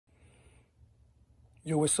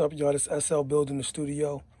Yo, what's up, y'all? This SL building the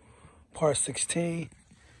studio, part 16.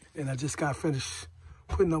 And I just got finished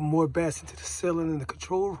putting up more bats into the ceiling in the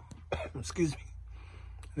control, excuse me,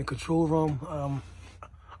 in the control room.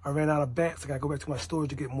 I ran out of bats. I gotta go back to my storage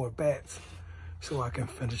to get more bats so I can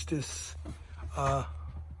finish this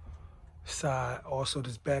side, also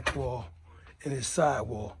this back wall and this side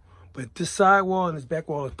wall. But this side wall and this back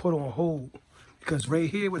wall is put on hold because right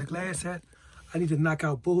here where the glass at, I need to knock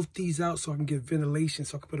out both these out so I can get ventilation,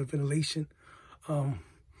 so I can put a ventilation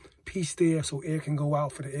piece there so air can go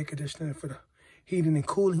out for the air conditioning, for the heating and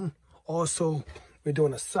cooling. Also, we're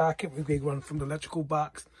doing a socket. We're going to run from the electrical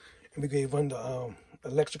box, and we're going to run the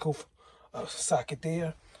electrical socket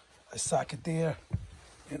there, a socket there,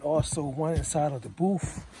 and also one inside of the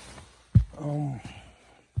booth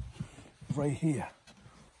right here.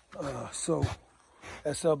 So,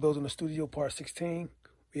 SL building the studio, part 16.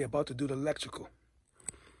 We're about to do the electrical.